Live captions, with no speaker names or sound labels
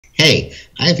Hey,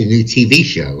 I have a new TV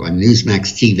show on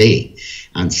Newsmax TV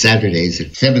on Saturdays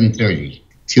at 7:30.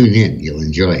 Tune in. You'll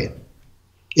enjoy it.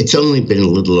 It's only been a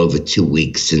little over 2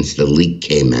 weeks since the leak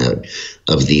came out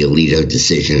of the Alito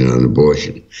decision on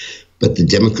abortion. But the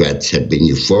Democrats have been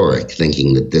euphoric,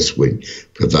 thinking that this would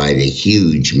provide a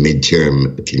huge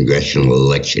midterm congressional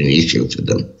election issue for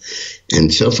them.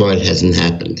 And so far it hasn't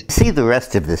happened. To see the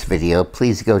rest of this video,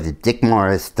 please go to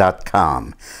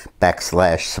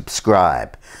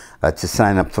dickmorris.com/subscribe to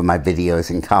sign up for my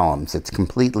videos and columns. It's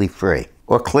completely free.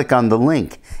 Or click on the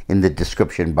link in the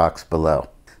description box below.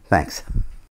 Thanks.